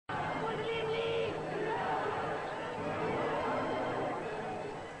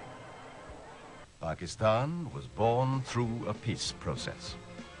Pakistan was born through a peace process.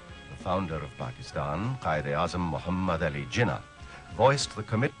 The founder of Pakistan, Quaid-e-Azam Muhammad Ali Jinnah, voiced the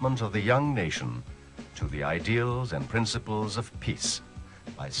commitment of the young nation to the ideals and principles of peace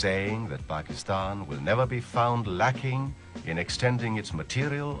by saying that Pakistan will never be found lacking in extending its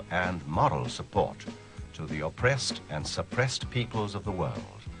material and moral support to the oppressed and suppressed peoples of the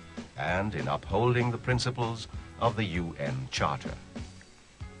world, and in upholding the principles of the UN Charter.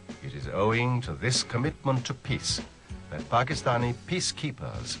 It is owing to this commitment to peace that Pakistani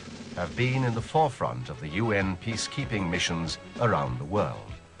peacekeepers have been in the forefront of the UN peacekeeping missions around the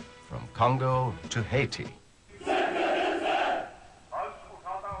world, from Congo to Haiti. The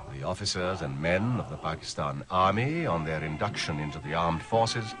officers and men of the Pakistan Army, on their induction into the armed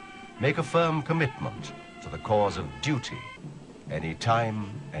forces, make a firm commitment to the cause of duty, any time,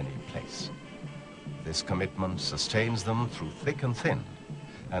 any place. This commitment sustains them through thick and thin,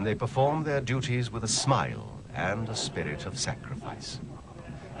 and they perform their duties with a smile and a spirit of sacrifice.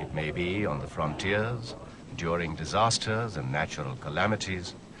 It may be on the frontiers, during disasters and natural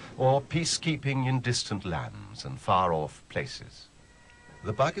calamities, or peacekeeping in distant lands and far-off places.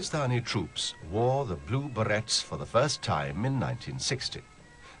 The Pakistani troops wore the blue berets for the first time in 1960,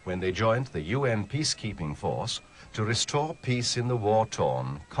 when they joined the UN peacekeeping force to restore peace in the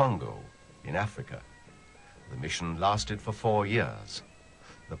war-torn Congo in Africa. The mission lasted for 4 years.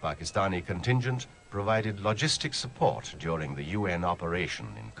 The Pakistani contingent provided logistic support during the UN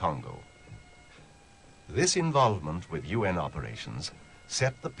operation in Congo. This involvement with UN operations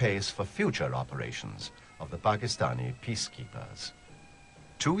set the pace for future operations of the Pakistani peacekeepers.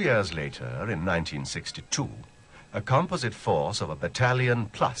 2 years later, in 1962, a composite force of a battalion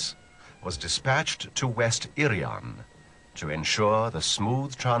plus was dispatched to West Irian to ensure the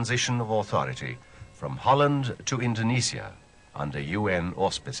smooth transition of authority from Holland to Indonesia under UN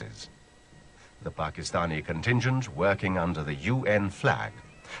auspices. The Pakistani contingent, working under the UN flag,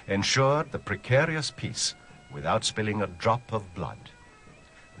 ensured the precarious peace without spilling a drop of blood.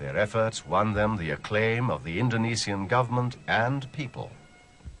 Their efforts won them the acclaim of the Indonesian government and people.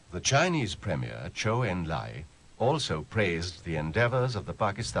 The Chinese Premier, Zhou Enlai, also praised the endeavors of the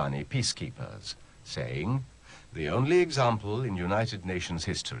Pakistani peacekeepers, saying, "The only example in United Nations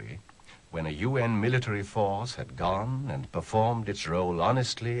history when a UN military force had gone and performed its role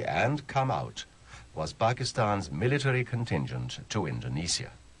honestly and come out was Pakistan's military contingent to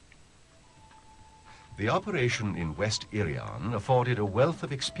Indonesia." The operation in West Irian afforded a wealth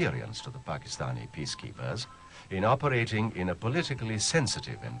of experience to the Pakistani peacekeepers in operating in a politically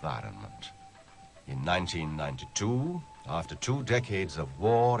sensitive environment. In 1992, after 2 decades of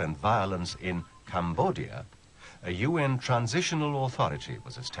war and violence in Cambodia, a UN transitional authority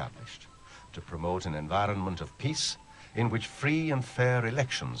was established to promote an environment of peace in which free and fair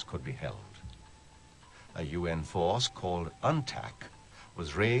elections could be held. A UN force called UNTAC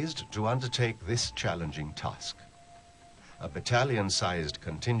was raised to undertake this challenging task. A battalion-sized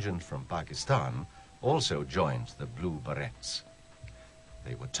contingent from Pakistan also joined the Blue Berets.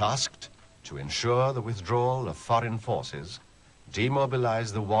 They were tasked to ensure the withdrawal of foreign forces,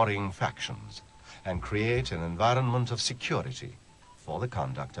 demobilize the warring factions, and create an environment of security for the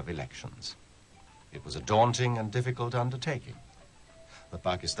conduct of elections. It was a daunting and difficult undertaking. The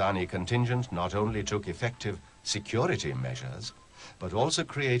Pakistani contingent not only took effective security measures, but also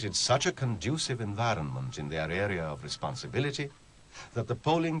created such a conducive environment in their area of responsibility that the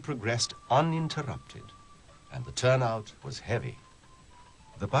polling progressed uninterrupted and the turnout was heavy.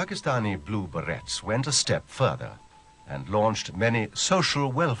 The Pakistani Blue Berets went a step further and launched many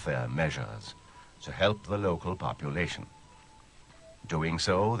social welfare measures to help the local population. Doing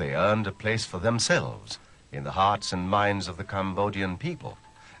so, they earned a place for themselves in the hearts and minds of the Cambodian people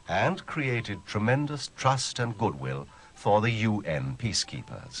and created tremendous trust and goodwill for the UN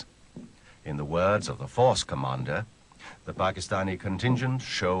peacekeepers. In the words of the force commander, the Pakistani contingent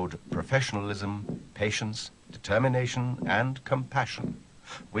showed professionalism, patience, determination, and compassion,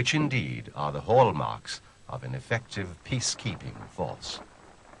 which indeed are the hallmarks of an effective peacekeeping force.